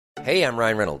Hey, I'm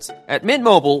Ryan Reynolds. At Mint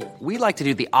Mobile, we like to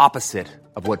do the opposite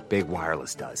of what Big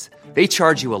Wireless does. They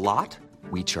charge you a lot,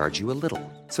 we charge you a little.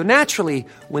 So naturally,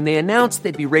 when they announced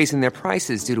they'd be raising their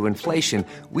prices due to inflation,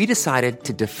 we decided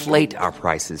to deflate our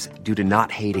prices due to not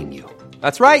hating you.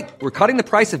 That's right. We're cutting the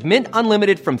price of Mint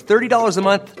Unlimited from $30 a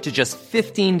month to just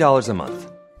 $15 a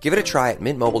month. Give it a try at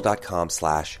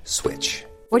mintmobile.com/switch.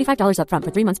 $45 up front for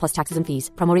 3 months plus taxes and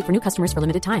fees. Promo rate for new customers for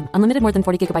limited time. Unlimited more than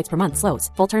 40 gigabytes per month. Slows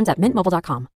full terms at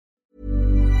mintmobile.com.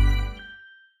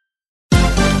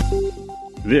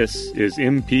 This is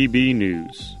MPB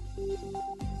News.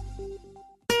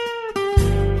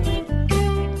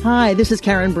 Hi, this is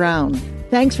Karen Brown.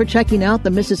 Thanks for checking out the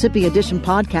Mississippi Edition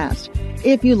podcast.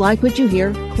 If you like what you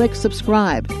hear, click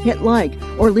subscribe, hit like,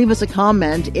 or leave us a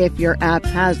comment if your app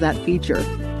has that feature.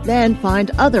 Then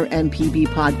find other MPB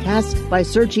podcasts by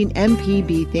searching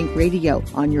MPB Think Radio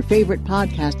on your favorite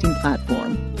podcasting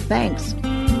platform. Thanks.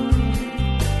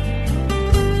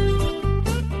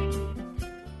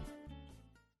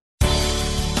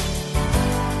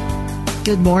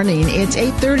 Good morning. It's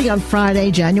 8:30 on Friday,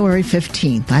 January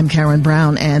 15th. I'm Karen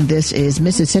Brown, and this is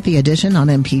Mississippi Edition on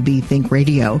MPB Think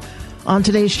Radio. On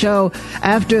today's show,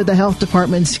 after the health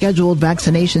department's scheduled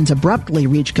vaccinations abruptly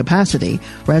reach capacity,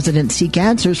 residents seek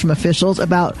answers from officials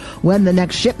about when the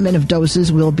next shipment of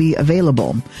doses will be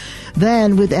available.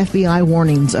 Then, with FBI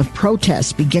warnings of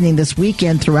protests beginning this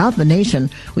weekend throughout the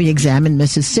nation, we examine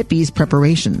Mississippi's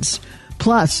preparations.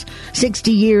 Plus,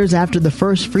 60 years after the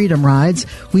first freedom rides,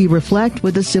 we reflect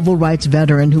with a civil rights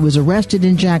veteran who was arrested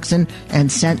in Jackson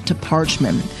and sent to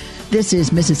Parchman. This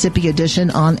is Mississippi Edition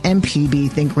on MPB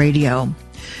Think Radio.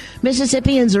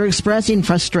 Mississippians are expressing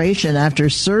frustration after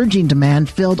surging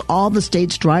demand filled all the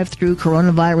state's drive-through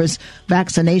coronavirus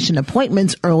vaccination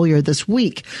appointments earlier this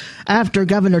week. After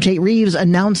Governor Tate Reeves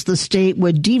announced the state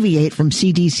would deviate from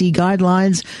CDC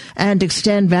guidelines and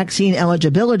extend vaccine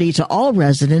eligibility to all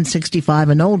residents 65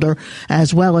 and older,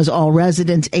 as well as all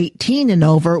residents 18 and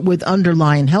over with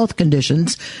underlying health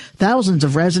conditions, thousands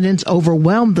of residents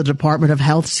overwhelmed the Department of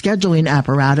Health scheduling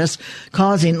apparatus,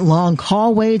 causing long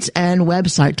call waits and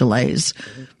website delays.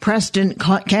 Preston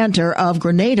Cantor of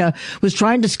Grenada was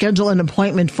trying to schedule an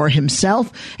appointment for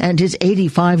himself and his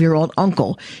 85-year-old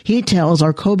uncle. He tells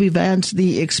our Kobe Vance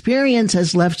the experience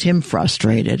has left him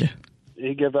frustrated.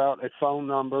 He gave out a phone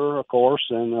number, of course,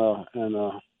 and a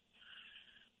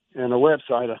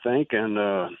website, I think, and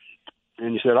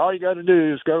he said all you got to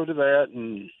do is go to that,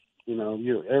 and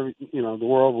the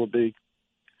world will be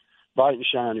bright and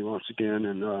shiny once again.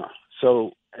 And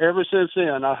so ever since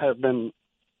then, I have been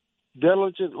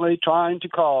diligently trying to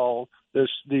call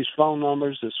these phone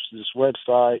numbers, this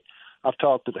website. I've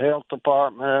talked to the health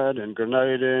department and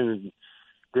Grenada and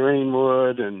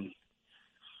Greenwood and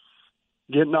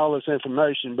getting all this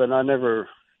information, but I'm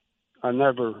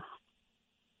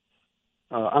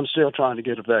still trying to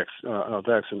get a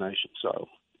vaccination. So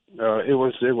it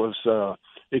was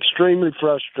extremely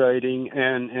frustrating,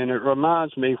 and it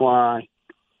reminds me why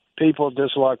people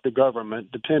dislike the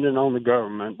government, depending on the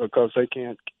government, because they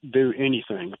can't do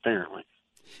anything, apparently.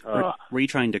 Were you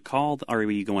trying to call, or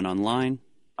were you going online?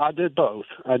 I did both,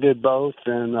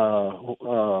 and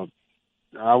I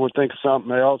would think of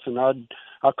something else, and I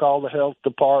call the health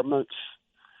departments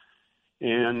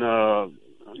and,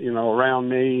 around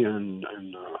me, and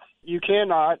you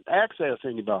cannot access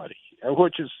anybody,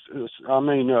 which is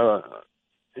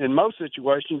in most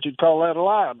situations you'd call that a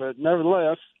lie, but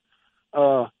nevertheless,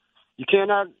 you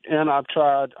cannot, and I've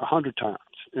tried 100 times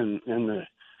in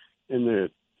the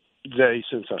day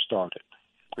since I started,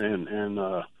 and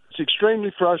it's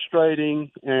extremely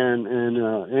frustrating, and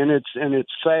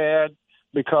it's sad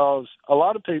because a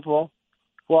lot of people,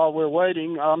 while we're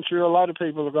waiting, I'm sure a lot of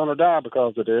people are going to die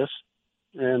because of this,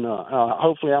 and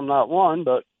hopefully I'm not one,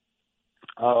 but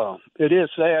it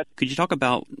is sad. Could you talk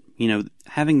about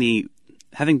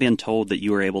having been told that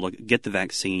you were able to get the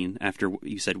vaccine after,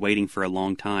 you said, waiting for a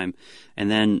long time, and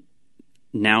then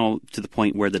now to the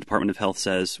point where the Department of Health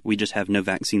says we just have no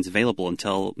vaccines available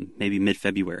until maybe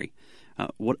mid-February.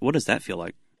 What does that feel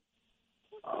like?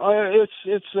 It's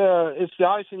the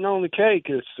icing on the cake.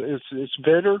 It's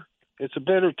bitter. It's a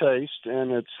bitter taste,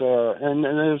 and it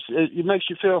makes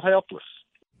you feel helpless.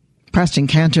 Preston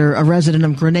Cantor, a resident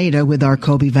of Grenada, with our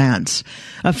Kobe Vance.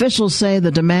 Officials say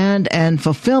the demand and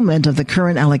fulfillment of the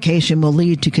current allocation will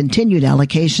lead to continued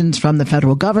allocations from the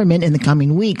federal government in the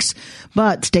coming weeks.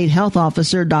 But State Health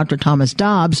Officer Dr. Thomas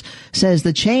Dobbs says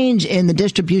the change in the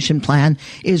distribution plan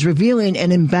is revealing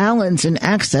an imbalance in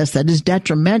access that is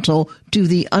detrimental to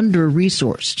the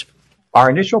under-resourced. Our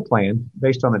initial plan,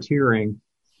 based on the tiering,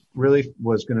 really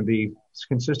was going to be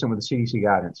consistent with the CDC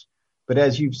guidance. But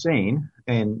as you've seen,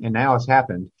 and now it's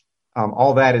happened,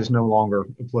 all that is no longer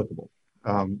applicable.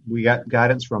 We got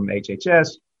guidance from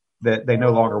HHS that they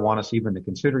no longer want us even to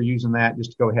consider using that,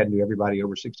 just to go ahead and do everybody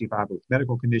over 65 with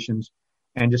medical conditions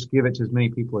and just give it to as many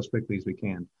people as quickly as we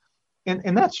can.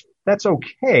 And that's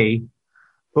okay.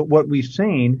 But what we've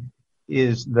seen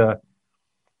is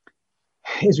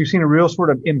we've seen a real sort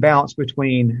of imbalance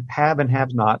between have and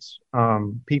have-nots.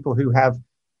 People who have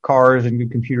cars and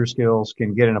good computer skills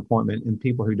can get an appointment, and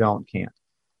people who don't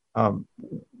can't.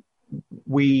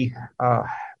 We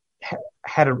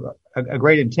had a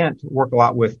great intent to work a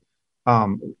lot with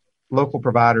local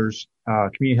providers,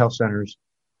 community health centers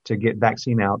to get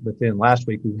vaccine out. But then last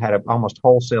week we had an almost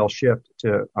wholesale shift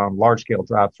to large-scale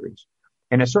drive-thrus.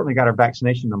 And it certainly got our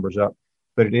vaccination numbers up,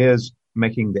 but it is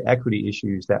making the equity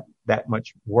issues that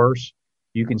much worse.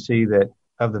 You can see that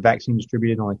of the vaccine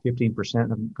distributed, only 15%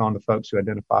 have gone to folks who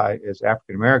identify as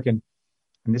African American.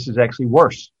 And this is actually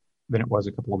worse than it was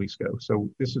a couple of weeks ago. So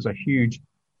this is a huge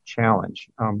challenge.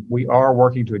 We are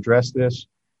working to address this.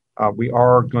 We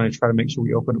are going to try to make sure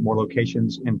we open up more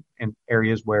locations in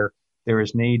areas where there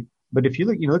is need. But if you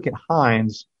look at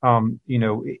Hines,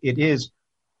 it is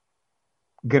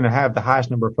going to have the highest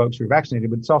number of folks who are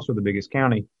vaccinated, but it's also the biggest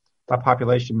county by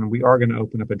population. And we are going to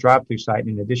open up a drive-through site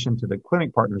in addition to the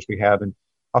clinic partners we have. And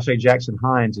I'll say Jackson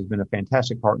Hines has been a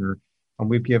fantastic partner, and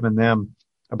we've given them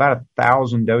about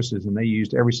 1,000 doses, and they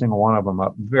used every single one of them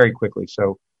up very quickly.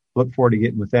 So look forward to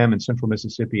getting with them in Central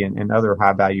Mississippi and other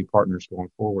high-value partners going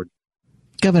forward.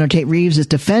 Governor Tate Reeves is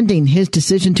defending his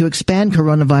decision to expand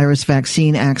coronavirus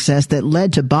vaccine access that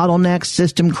led to bottlenecks,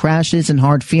 system crashes, and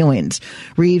hard feelings.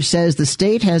 Reeves says the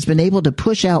state has been able to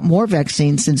push out more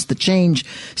vaccines since the change,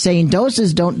 saying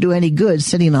doses don't do any good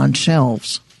sitting on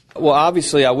shelves. Well,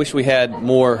 obviously, I wish we had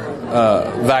more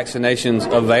vaccinations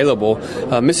available.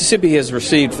 Mississippi has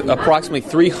received approximately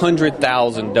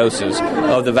 300,000 doses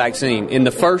of the vaccine. In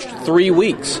the first 3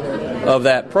 weeks of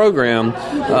that program,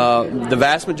 the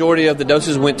vast majority of the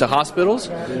doses went to hospitals,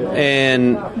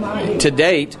 and to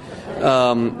date,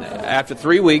 after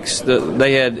 3 weeks,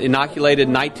 they had inoculated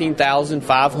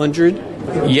 19,500.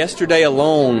 Yesterday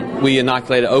alone, we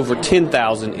inoculated over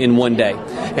 10,000 in one day.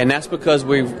 And that's because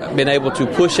we've been able to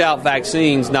push out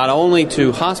vaccines not only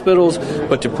to hospitals,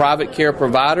 but to private care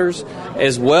providers,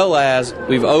 as well as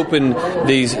we've opened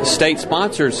these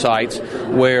state-sponsored sites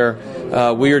where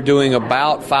we are doing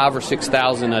about 5,000 or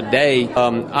 6,000 a day.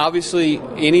 Obviously,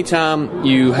 anytime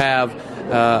you have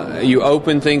you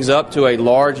open things up to a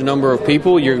large number of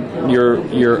people,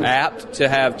 you're apt to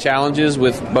have challenges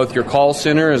with both your call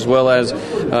center as well as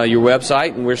your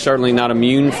website, and we're certainly not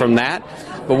immune from that.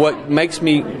 But what makes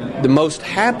me the most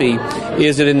happy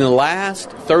is that in the last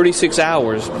 36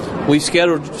 hours, we've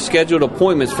scheduled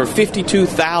appointments for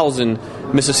 52,000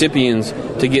 Mississippians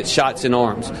to get shots in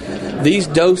arms. These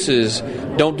doses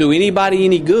don't do anybody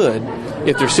any good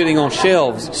if they're sitting on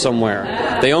shelves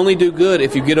somewhere. They only do good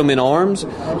if you get them in arms,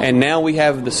 and now we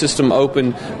have the system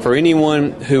open for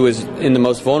anyone who is in the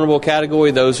most vulnerable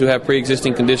category, those who have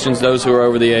pre-existing conditions, those who are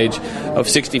over the age of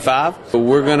 65.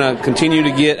 We're going to continue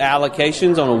to get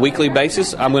allocations on a weekly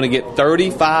basis. I'm going to get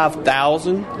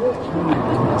 35,000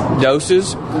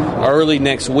 doses early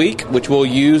next week, which we'll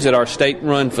use at our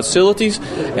state-run facilities,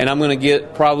 and I'm going to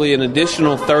get probably an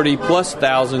additional 30-plus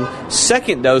thousand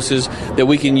second doses that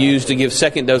we can use to give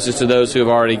second doses to those who have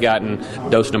already gotten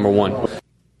dose number 1.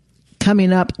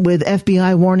 Coming up, with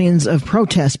FBI warnings of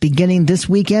protests beginning this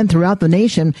weekend throughout the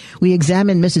nation, we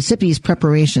examine Mississippi's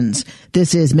preparations.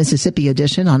 This is Mississippi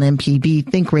Edition on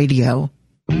MPB Think Radio.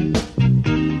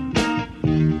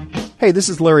 Hey, this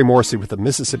is Larry Morrissey with the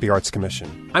Mississippi Arts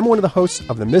Commission. I'm one of the hosts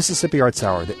of the Mississippi Arts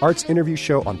Hour, the arts interview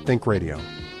show on Think Radio.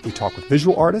 We talk with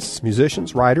visual artists,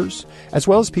 musicians, writers, as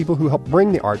well as people who help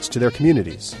bring the arts to their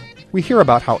communities. We hear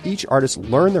about how each artist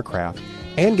learned their craft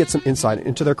and get some insight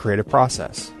into their creative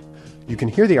process. You can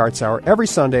hear the Arts Hour every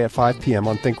Sunday at 5 p.m.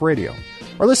 on Think Radio,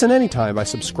 or listen anytime by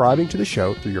subscribing to the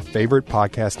show through your favorite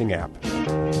podcasting app.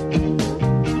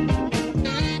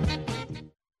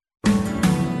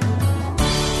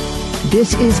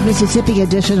 This is Mississippi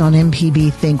Edition on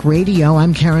MPB Think Radio.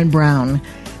 I'm Karen Brown.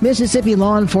 Mississippi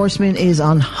law enforcement is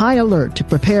on high alert to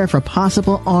prepare for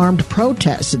possible armed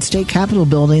protests at state capitol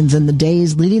buildings in the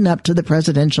days leading up to the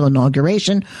presidential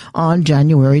inauguration on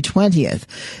January 20th.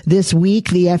 This week,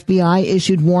 the FBI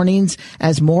issued warnings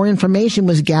as more information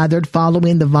was gathered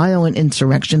following the violent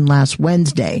insurrection last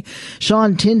Wednesday.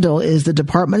 Sean Tyndall is the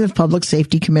Department of Public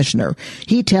Safety Commissioner.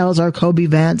 He tells our Kobe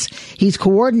Vance he's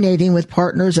coordinating with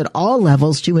partners at all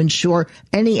levels to ensure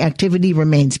any activity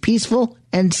remains peaceful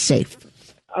and safe.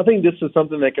 I think this is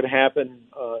something that could happen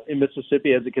in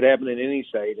Mississippi as it could happen in any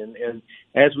state. And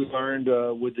as we learned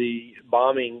with the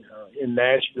bombing in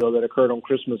Nashville that occurred on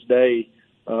Christmas Day,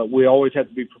 we always have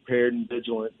to be prepared and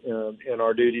vigilant in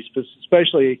our duties,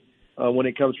 especially when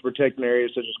it comes to protecting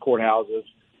areas such as courthouses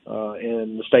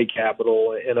and the state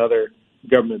capitol and other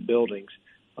government buildings.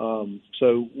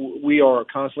 So we are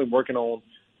constantly working on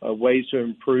ways to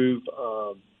improve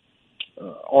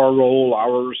our role,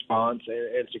 our response,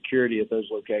 and security at those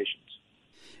locations.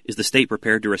 Is the state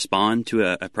prepared to respond to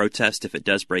a protest if it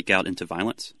does break out into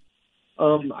violence?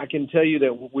 I can tell you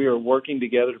that we are working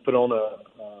together to put on a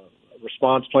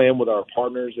response plan with our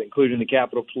partners, including the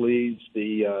Capitol Police,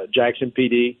 the Jackson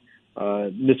PD,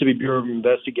 Mississippi Bureau of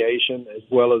Investigation, as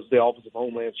well as the Office of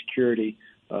Homeland Security,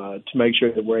 to make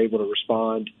sure that we're able to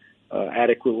respond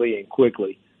adequately and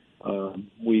quickly.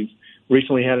 We've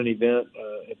recently had an event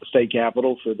at the state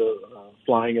capitol for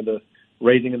the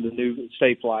raising of the new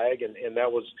state flag, and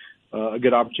that was a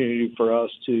good opportunity for us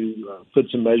to put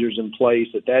some measures in place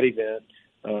at that event,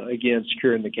 again,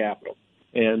 securing the capitol.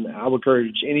 And I would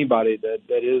encourage anybody that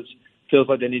feels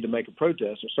like they need to make a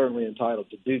protest are certainly entitled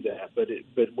to do that, but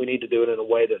we need to do it in a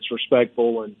way that's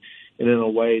respectful and in a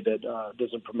way that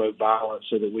doesn't promote violence,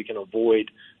 so that we can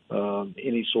avoid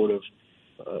any sort of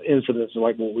incidents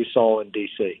like what we saw in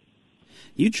D.C.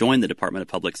 You joined the Department of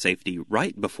Public Safety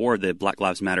right before the Black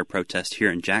Lives Matter protest here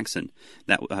in Jackson.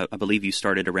 That I believe you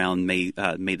started around May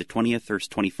the 20th or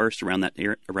 21st,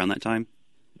 around that time.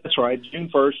 That's right. June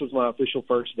 1st was my official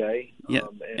first day. Yeah,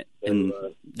 and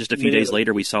just a few days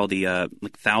later, we saw the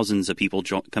thousands of people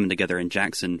coming together in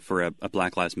Jackson for a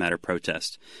Black Lives Matter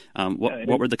protest.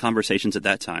 What were the conversations at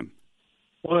that time?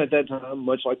 Well, at that time,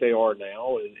 much like they are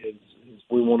now, is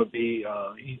we want to be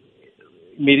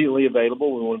immediately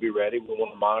available. We want to be ready. We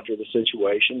want to monitor the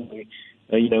situation.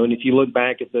 And if you look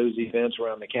back at those events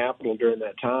around the Capitol during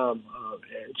that time,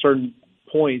 at certain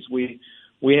points we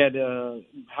had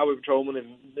highway patrolmen and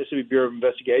Mississippi Bureau of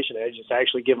Investigation agents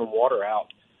actually giving water out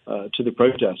to the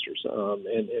protesters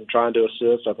and trying to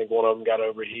assist. I think one of them got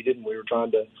overheated, and we were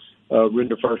trying to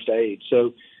render first aid.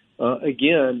 So,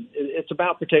 again, it's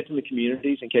about protecting the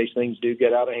communities in case things do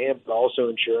get out of hand, but also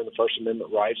ensuring the First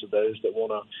Amendment rights of those that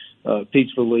want to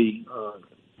peacefully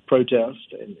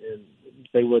protest and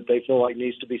say what they feel like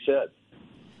needs to be said.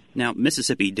 Now,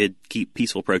 Mississippi did keep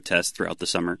peaceful protests throughout the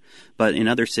summer, but in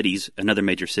other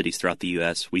major cities throughout the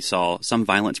U.S., we saw some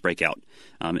violence break out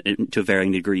to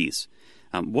varying degrees.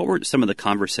 What were some of the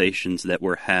conversations that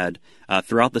were had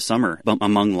throughout the summer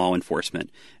among law enforcement?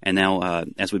 And now,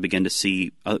 as we begin to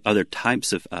see other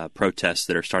types of protests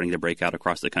that are starting to break out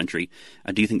across the country,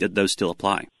 do you think that those still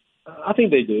apply? I think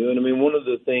they do. And I mean, one of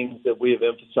the things that we have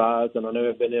emphasized, and I know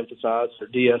have been emphasized, are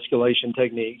de-escalation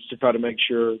techniques to try to make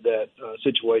sure that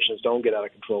situations don't get out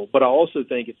of control. But I also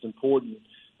think it's important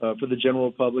for the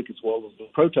general public as well as the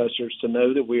protesters to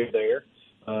know that we are there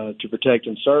to protect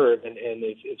and serve. And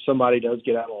if somebody does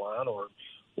get out of line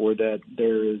or that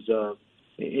there is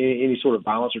any sort of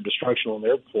violence or destruction on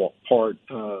their part,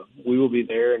 we will be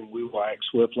there and we will act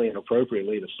swiftly and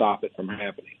appropriately to stop it from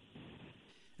happening.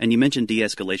 And you mentioned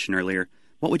de-escalation earlier.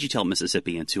 What would you tell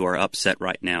Mississippians who are upset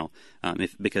right now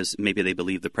because maybe they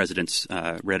believe the president's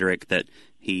rhetoric that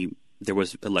there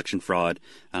was election fraud,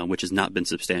 which has not been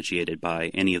substantiated by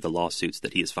any of the lawsuits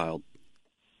that he has filed?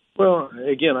 Well,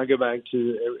 again, I go back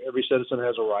to every citizen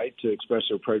has a right to express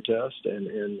their protest, and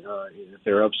if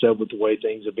they're upset with the way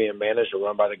things are being managed or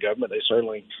run by the government, they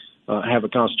certainly have a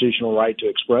constitutional right to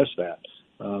express that.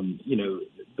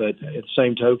 But at the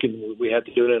same token, we have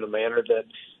to do it in a manner that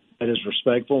is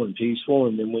respectful and peaceful.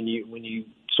 And then when you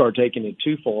start taking it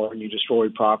too far and you destroy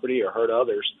property or hurt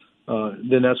others,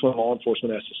 then that's when law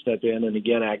enforcement has to step in and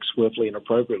again act swiftly and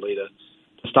appropriately to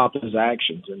stop those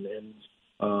actions.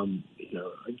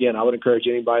 Again, I would encourage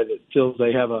anybody that feels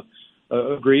they have a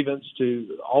grievance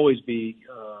to always be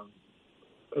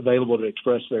available to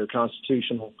express their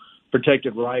constitutional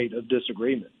protected right of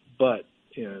disagreement. But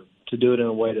to do it in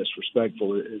a way that's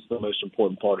respectful is the most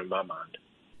important part in my mind.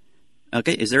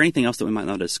 Okay. Is there anything else that we might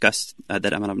not discuss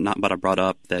that I might have not brought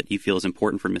up that you feel is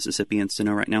important for Mississippians to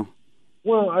know right now?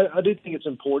 Well, I do think it's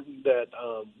important that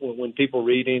when people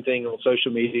read anything on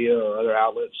social media or other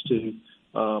outlets to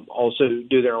also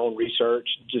do their own research.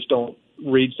 Just don't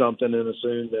read something and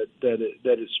assume that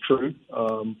it's true.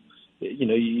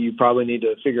 You probably need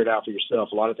to figure it out for yourself.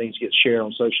 A lot of things get shared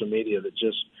on social media that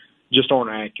just aren't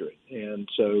accurate, and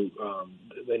so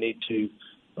they need to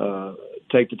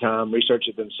take the time, research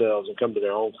it themselves, and come to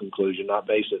their own conclusion, not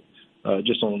base it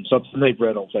just on something they've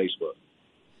read on Facebook.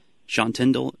 Sean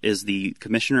Tyndall is the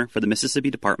Commissioner for the Mississippi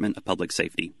Department of Public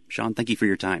Safety. Sean, thank you for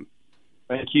your time.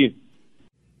 Thank you.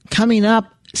 Coming up,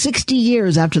 60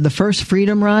 years after the first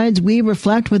freedom rides, we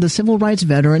reflect with a civil rights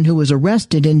veteran who was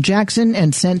arrested in Jackson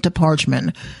and sent to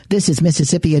Parchman. This is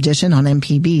Mississippi Edition on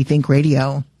MPB Think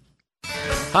Radio.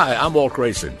 Hi, I'm Walt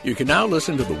Grayson. You can now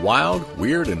listen to the wild,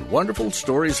 weird, and wonderful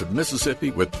stories of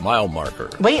Mississippi with Mile Marker.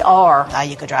 We are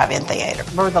You Could Drive-In Theater.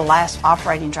 We're the last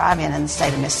operating drive-in in the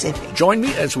state of Mississippi. Join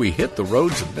me as we hit the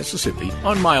roads of Mississippi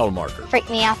on Mile Marker. Freaked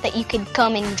me out that you could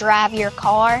come and drive your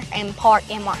car and park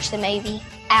and watch the movie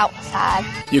outside.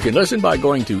 You can listen by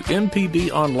going to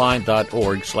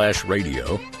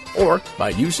mpbonline.org/radio or by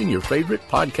using your favorite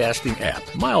podcasting app.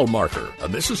 Mile Marker, a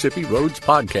Mississippi Roads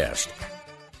podcast.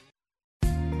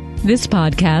 This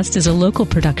podcast is a local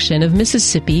production of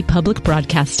Mississippi Public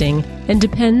Broadcasting and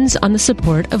depends on the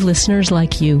support of listeners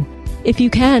like you. If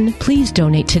you can, please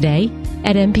donate today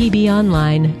at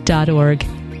mpbonline.org.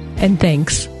 And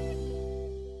thanks.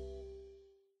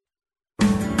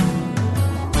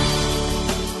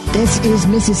 This is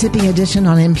Mississippi Edition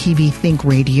on MPB Think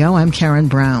Radio. I'm Karen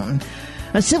Brown.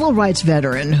 A civil rights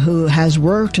veteran who has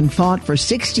worked and fought for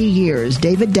 60 years,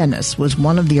 David Dennis was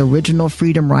one of the original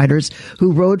freedom riders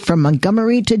who rode from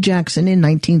Montgomery to Jackson in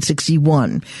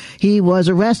 1961. He was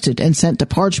arrested and sent to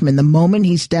Parchman the moment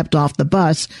he stepped off the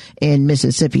bus in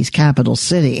Mississippi's capital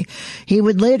city. He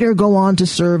would later go on to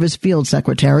serve as field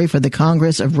secretary for the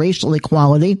Congress of Racial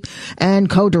Equality and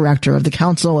co-director of the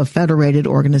Council of Federated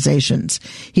Organizations.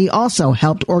 He also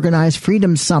helped organize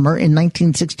Freedom Summer in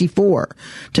 1964.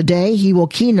 Today, he will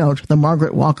keynote the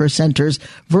Margaret Walker Center's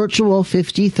virtual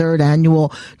 53rd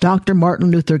annual Dr.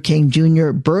 Martin Luther King Jr.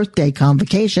 birthday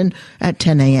convocation at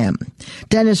 10 a.m.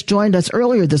 Dennis joined us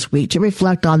earlier this week to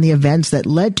reflect on the events that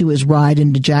led to his ride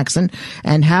into Jackson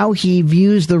and how he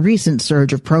views the recent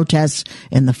surge of protests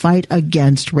in the fight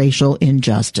against racial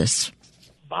injustice.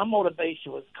 My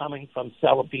motivation was coming from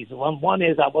several pieces. One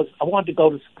is I wanted to go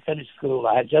to finish school.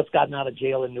 I had just gotten out of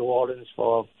jail in New Orleans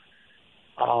for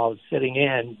sitting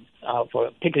in for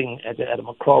picking at a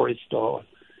McCrory store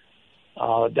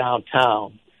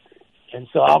downtown. And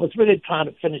so I was really trying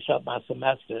to finish up my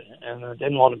semester, and I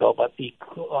didn't want to go. But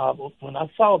when I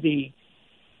saw the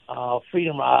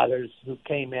Freedom Riders who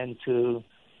came into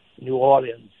New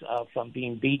Orleans from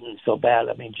being beaten so bad,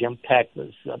 I mean, Jim Peck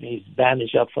he's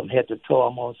bandaged up from head to toe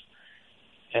almost,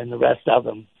 and the rest of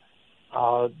them,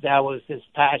 that was his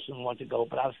passion, wanted to go.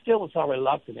 But I still was so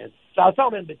reluctant. So I was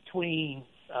sort of in between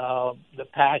the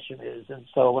passion is. And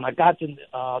so when I got to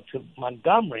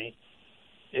Montgomery,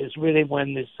 is really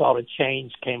when this sort of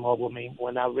change came over me,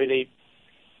 when I really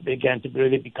began to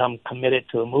really become committed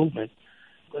to a movement.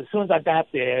 As soon as I got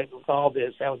there with all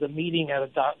this, there was a meeting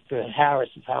at Dr.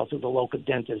 Harris's house, who's a local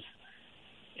dentist.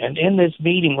 And in this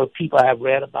meeting were people I have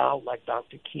read about, like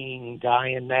Dr. King,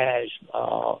 Diane Nash,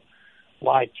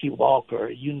 Y.T. Walker,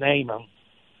 you name them,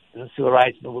 and the civil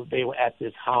rights movement, they were at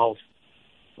this house.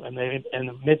 And they in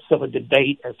the midst of a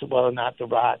debate as to whether or not the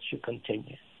ride should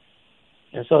continue.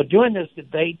 And so during this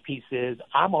debate pieces,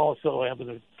 I'm also having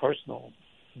a personal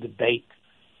debate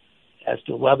as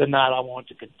to whether or not I want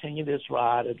to continue this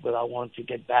ride, or whether I want to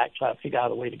get back, try to figure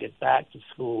out a way to get back to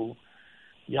school.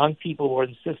 Young people were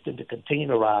insisting to continue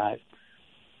to ride,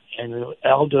 and the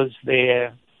elders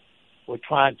there were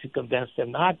trying to convince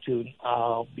them not to,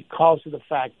 because of the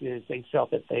fact is they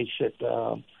felt that they should,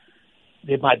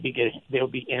 they'll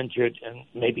be injured and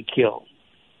maybe killed.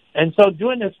 And so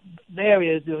during this,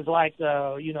 it was like,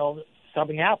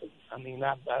 something happened. I mean,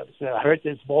 I heard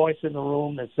this voice in the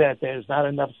room that said there's not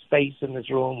enough space in this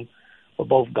room for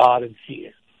both God and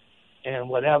fear. And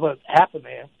whatever happened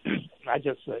there, I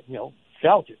just,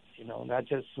 felt it, and I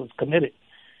just was committed.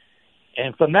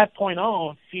 And from that point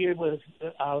on, fear was,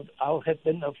 I had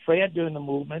been afraid during the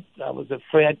movement. I was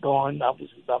afraid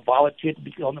I volunteered to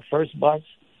be on the first bus.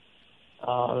 It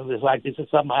was like, this is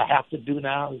something I have to do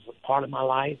now. It's a part of my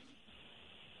life.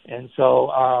 And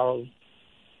so,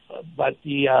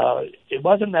 it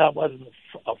wasn't that I wasn't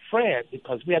afraid,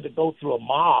 because we had to go through a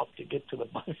mob to get to the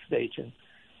bus station.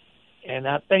 And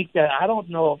I think that I don't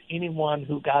know of anyone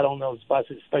who got on those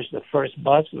buses, especially the first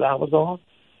bus that I was on,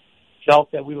 felt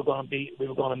that we were going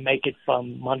to make it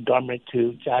from Montgomery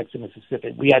to Jackson,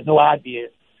 Mississippi. We had no idea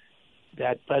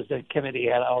that President Kennedy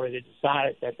had already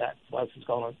decided that bus was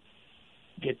going to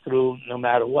get through no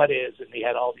matter what is, and he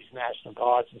had all these National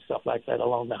Guards and stuff like that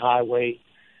along the highway,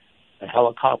 and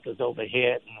helicopters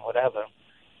overhead and whatever.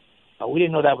 We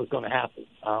didn't know that was going to happen,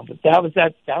 but that was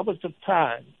the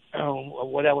time, or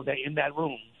whatever, they're in that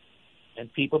room,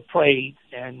 and people prayed,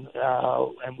 and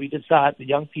we decided, the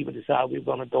young people decided we were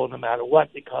going to go no matter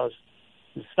what, because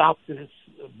to stop this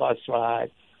bus ride,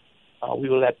 we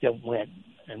would let them win.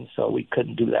 and so we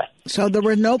couldn't do that. So there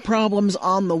were no problems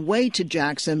on the way to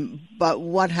Jackson, but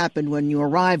what happened when you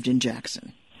arrived in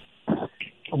Jackson?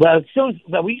 Well,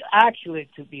 we actually,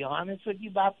 to be honest with you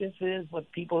about this, is what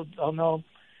people don't know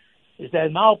is that,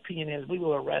 in my opinion, is we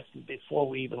were arrested before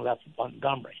we even left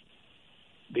Montgomery,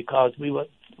 because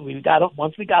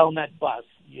once we got on that bus,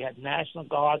 you had National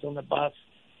Guards on the bus.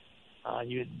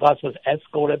 The bus was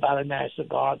escorted by the National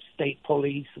Guard, state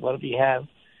police, whatever you have,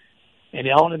 and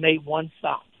they only made one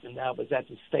stop, and that was at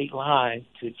the state line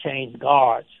to change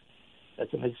guards.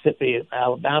 That's the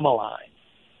Mississippi-Alabama line.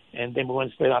 And then we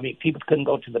went straight. People couldn't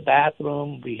go to the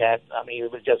bathroom.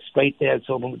 It was just straight there.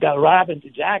 So when we arrived into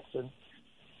Jackson,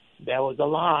 there was a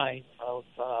line of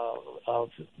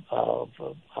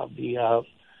the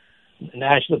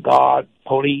National Guard,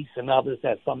 police, and others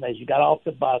that as you got off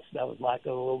the bus, that was like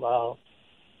a little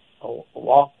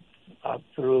walk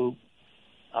through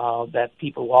that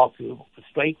people walk through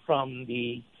straight from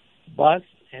the bus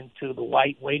into the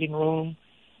white waiting room,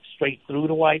 straight through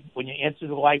the white. When you enter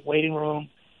the white waiting room,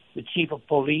 the chief of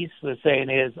police was saying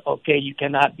is, okay, you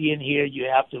cannot be in here. You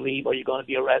have to leave or you're going to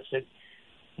be arrested.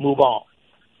 Move on.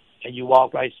 And you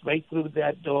walk right straight through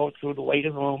that door, through the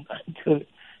waiting room,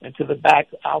 into the back,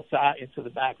 outside, into the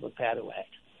back of the paddock.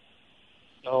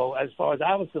 So as far as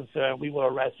I was concerned, we were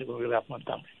arrested when we left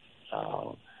Montgomery.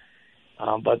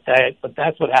 But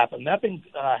that's what happened. Nothing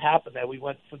happened there. We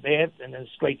went from there and then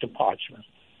straight to Parchman.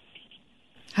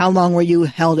 How long were you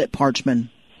held at Parchman?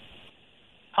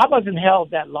 I wasn't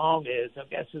held that long. I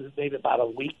guess it was maybe about a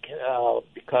week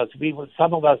because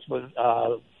some of us were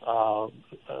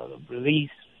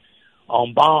released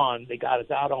on bond. They got us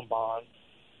out on bond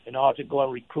in order to go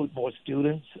and recruit more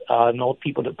students, more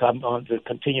people to come on to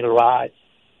continue the rise,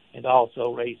 and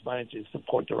also raise money to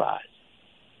support the rise.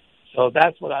 So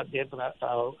that's what I did when I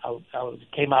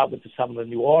came out with some of the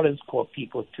New Orleans core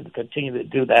people to continue to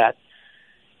do that,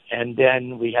 and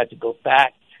then we had to go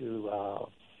back for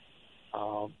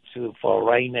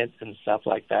arraignment and stuff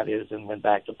like that and went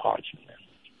back to Parchman.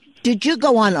 Did you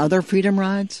go on other freedom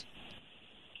rides?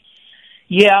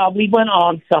 Yeah, we went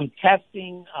on some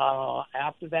testing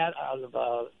after that out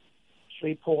of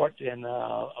Shreveport and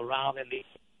around in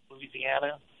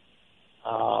Louisiana.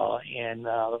 And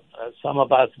some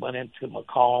of us went into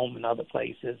Macomb and other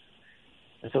places.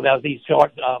 And so that was these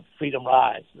short freedom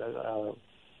rides.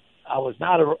 I was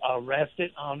not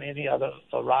arrested on any other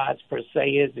rides per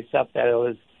se, except that I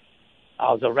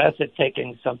was arrested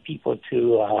taking some people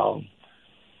to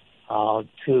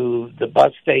the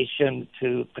bus station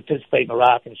to participate in the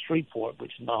riot in Shreveport,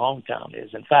 which is my hometown.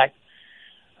 In fact,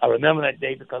 I remember that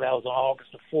day because that was on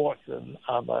August the 4th in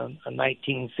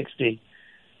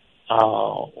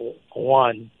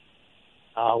 1961,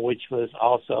 which was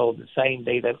also the same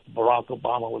day that Barack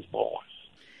Obama was born.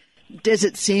 Does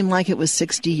it seem like it was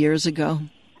 60 years ago?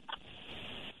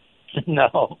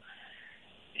 No.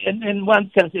 In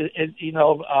one sense,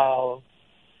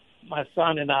 my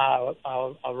son and I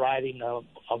are writing a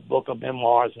book of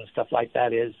memoirs and stuff like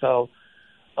that. So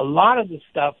a lot of the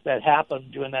stuff that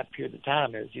happened during that period of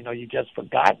time is, you just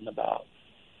forgotten about.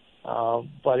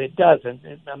 But it doesn't.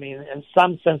 In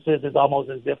some senses, it's almost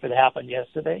as if it happened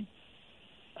yesterday.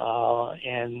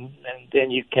 And then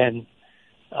you can,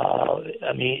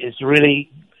 it's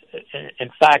really, in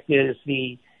fact,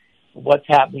 what's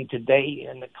happening today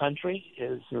in the country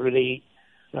is really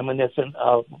reminiscent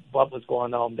of what was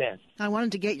going on then. I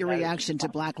wanted to get your reaction to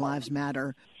Black Lives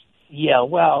Matter. Yeah,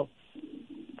 well,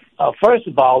 first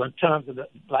of all, in terms of the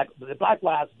Black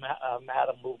Lives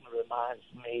Matter movement reminds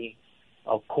me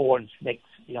of Core and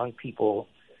SNCC's young people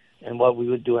and what we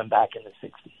were doing back in the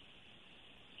 60s.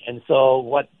 And so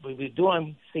what we were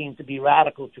doing seemed to be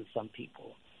radical to some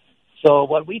people. So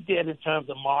what we did in terms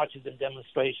of marches and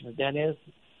demonstrations then is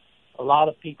a lot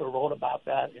of people wrote about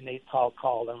that, and they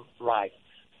called them riots.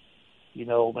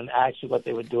 When actually what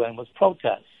they were doing was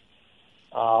protests.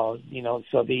 So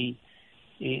the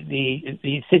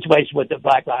situation with the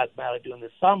Black Lives Matter during the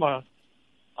summer,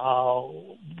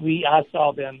 I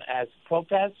saw them as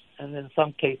protests, and in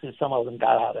some cases, some of them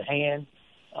got out of hand.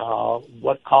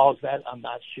 What caused that, I'm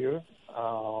not sure.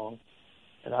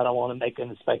 And I don't want to make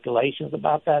any speculations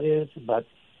about that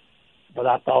but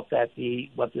I thought that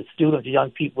what the students, the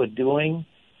young people were doing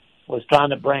was trying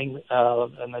to bring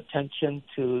an attention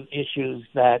to issues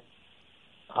that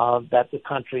the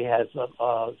country has sort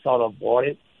of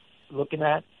avoided looking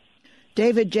at.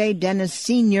 David J. Dennis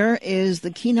Sr. is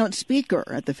the keynote speaker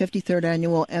at the 53rd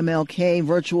Annual MLK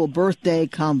Virtual Birthday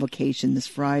Convocation this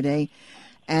Friday.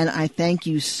 And I thank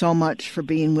you so much for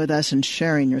being with us and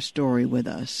sharing your story with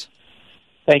us.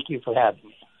 Thank you for having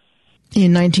me.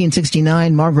 In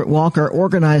 1969, Margaret Walker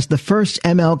organized the first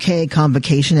MLK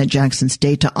Convocation at Jackson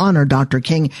State to honor Dr.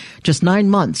 King just 9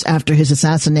 months after his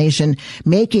assassination,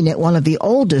 making it one of the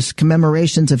oldest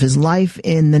commemorations of his life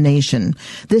in the nation.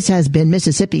 This has been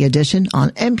Mississippi Edition on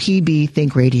MPB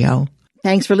Think Radio.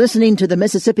 Thanks for listening to the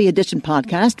Mississippi Edition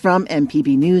podcast from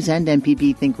MPB News and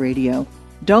MPB Think Radio.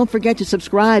 Don't forget to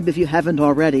subscribe if you haven't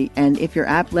already, and if your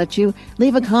app lets you,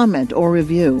 leave a comment or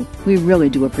review. We really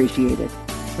do appreciate it.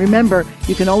 Remember,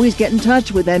 you can always get in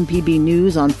touch with MPB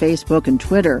News on Facebook and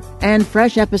Twitter, and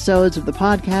fresh episodes of the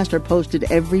podcast are posted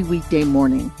every weekday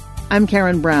morning. I'm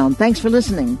Karen Brown. Thanks for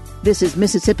listening. This is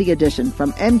Mississippi Edition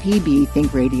from MPB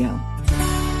Think Radio.